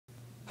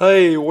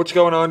Hey, what's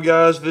going on,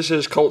 guys? This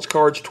is Colts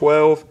Cards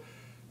 12,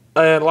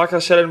 and like I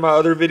said in my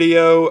other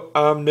video,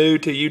 I'm new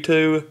to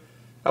YouTube.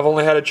 I've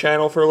only had a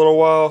channel for a little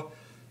while,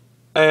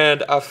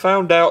 and I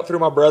found out through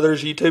my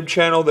brother's YouTube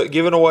channel that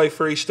giving away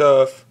free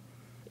stuff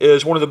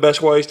is one of the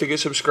best ways to get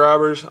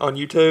subscribers on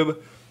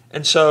YouTube.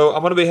 And so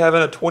I'm going to be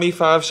having a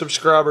 25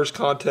 subscribers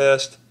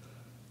contest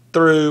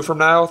from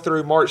now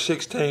through March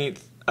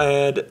 16th,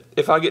 and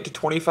if I get to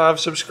 25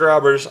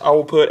 subscribers, I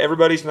will put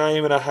everybody's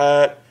name in a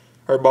hat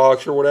or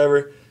box or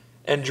whatever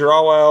and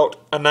draw out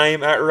a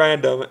name at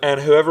random, and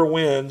whoever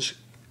wins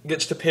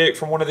gets to pick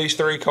from one of these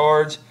three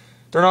cards.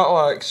 They're not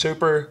like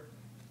super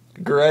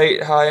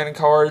great high-end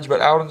cards,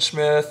 but Aldon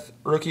Smith,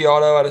 rookie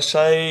auto out of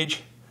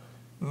Sage,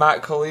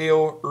 Mike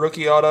Khalil,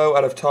 rookie auto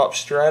out of Top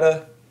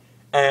Strata,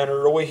 and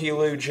Roy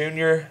Helu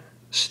Jr.,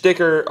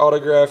 sticker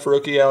autograph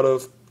rookie out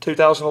of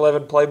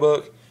 2011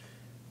 Playbook.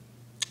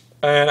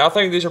 And I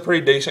think these are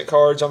pretty decent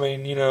cards. I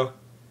mean, you know,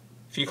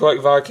 if you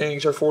collect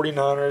Vikings or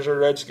 49ers or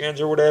Redskins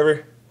or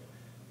whatever.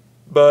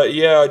 But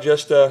yeah,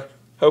 just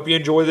hope you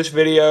enjoy this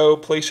video.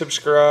 Please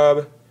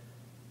subscribe,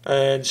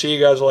 and see you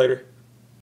guys later.